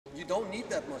don't need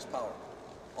that much power,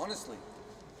 honestly.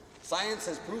 Science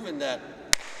has proven that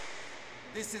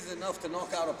this is enough to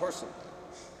knock out a person.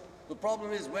 The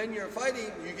problem is when you're fighting,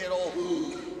 you get all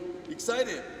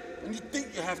excited and you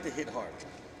think you have to hit hard,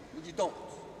 but you don't.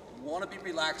 You want to be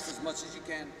relaxed as much as you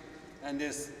can and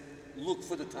just look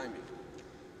for the timing.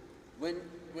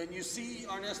 When you see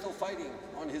Ernesto fighting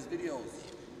on his videos,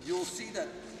 you'll see that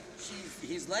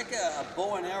he's like a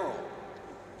bow and arrow.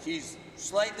 He's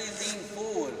slightly leaned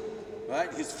forward,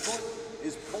 right? His foot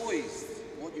is poised,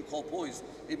 what you call poised.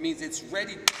 It means it's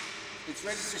ready to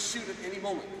shoot at any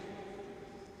moment.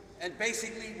 And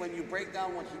basically, when you break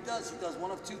down what he does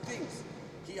one of two things.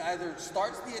 He either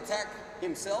starts the attack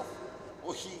himself,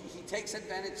 or he takes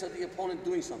advantage of the opponent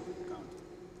doing something.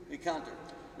 The counter.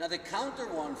 Now the counter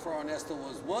one for Ernesto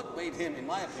was what made him, in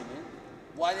my opinion,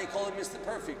 why they call him Mr.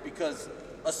 Perfect, because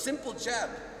a simple jab,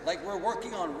 like we're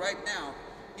working on right now,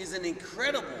 is an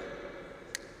incredible,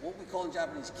 what we call in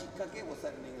Japanese, kikake, what's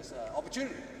that in English?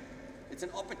 Opportunity. It's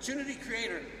an opportunity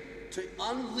creator to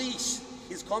unleash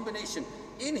his combination.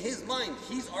 In his mind,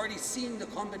 he's already seen the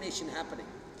combination happening.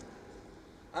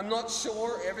 I'm not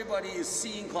sure everybody is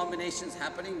seeing combinations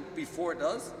happening before it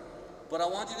does, but I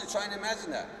want you to try and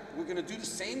imagine that. We're going to do the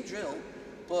same drill,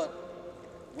 but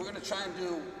we're going to try and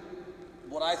do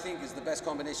what I think is the best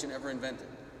combination ever invented.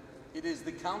 It is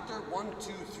the counter 1, 2,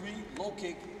 3 low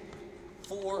kick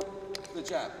for the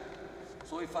jab.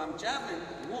 So if I'm jabbing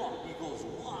 1, he goes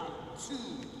 1, 2,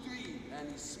 3, and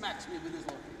he smacks me with his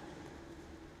low kick.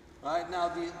 All right, now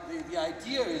the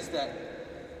idea is that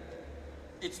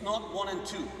it's not 1 and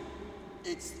 2.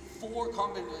 It's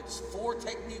 4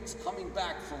 techniques coming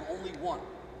back from only 1.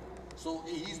 So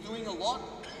he's doing a lot,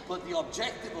 but the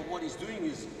objective of what he's doing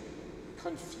is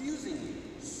confusing me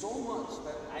so much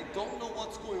that I don't know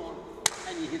what's going on,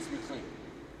 and he hits me clean.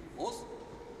 Hoost?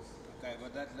 Okay,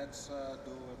 but let's do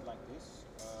it like this.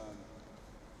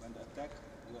 When the attack,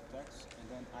 do attacks, and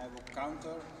then I will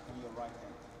counter on your right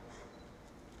hand.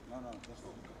 No, just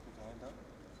put the hand up.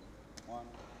 1,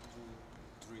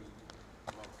 2, 3,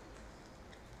 block.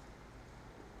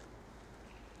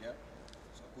 Yeah?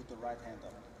 So put the right hand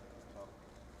up. So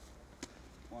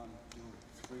 1, 2,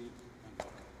 3, and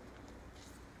block.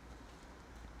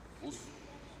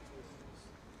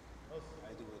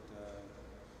 I do it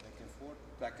back and forth.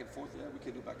 Back and forth, yeah, we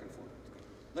can do back and forth.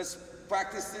 Let's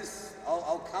practice this.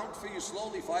 I'll count for you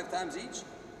slowly 5 times each.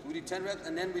 So we do 10 reps,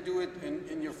 and then we do it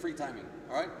in your free timing,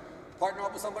 all right? Partner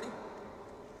up with somebody?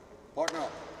 Partner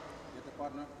up. Get the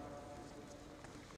partner.